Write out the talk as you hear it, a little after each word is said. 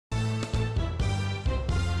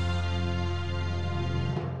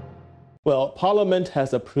Well, Parliament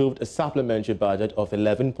has approved a supplementary budget of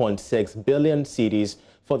 11.6 billion cedis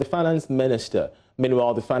for the Finance Minister.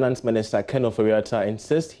 Meanwhile, the Finance Minister, Ken Ofori-Atta,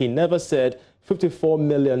 insists he never said 54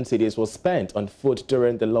 million cedis was spent on food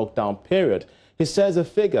during the lockdown period. He says the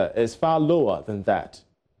figure is far lower than that.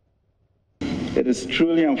 It is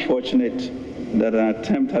truly unfortunate that an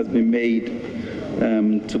attempt has been made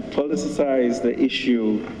to politicize the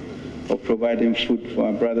issue of providing food for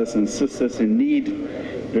our brothers and sisters in need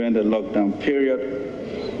during the lockdown period.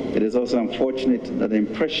 It is also unfortunate that the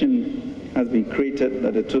impression has been created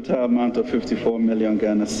that the total amount of 54 million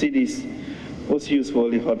Ghana cedis was used for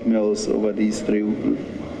only hot meals over these 3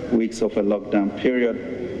 weeks of a lockdown period.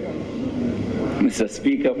 Mr.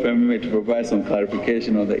 Speaker, permit me to provide some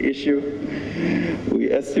clarification on the issue.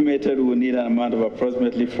 We estimated we would need an amount of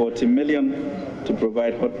approximately 40 million to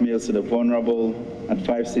provide hot meals to the vulnerable at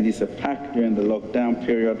 5 cedis a pack during the lockdown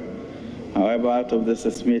period. However, out of this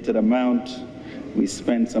estimated amount, we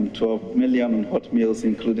spent some 12 million on hot meals,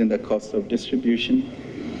 including the cost of distribution.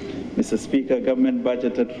 Mr. Speaker, government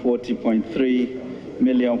budgeted 40.3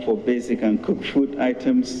 million for basic and cooked food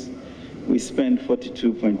items. We spent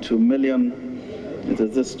 42.2 million. It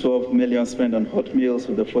is this 12 million spent on hot meals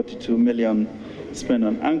with the 42 million spent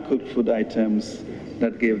on uncooked food items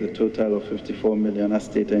that gave the total of 54 million as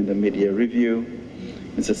stated in the mid-year review.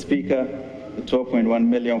 Mr. Speaker, the 12.1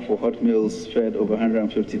 million for hot meals fed over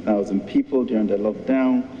 150,000 people during the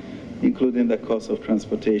lockdown, including the cost of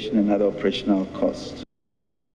transportation and other operational costs.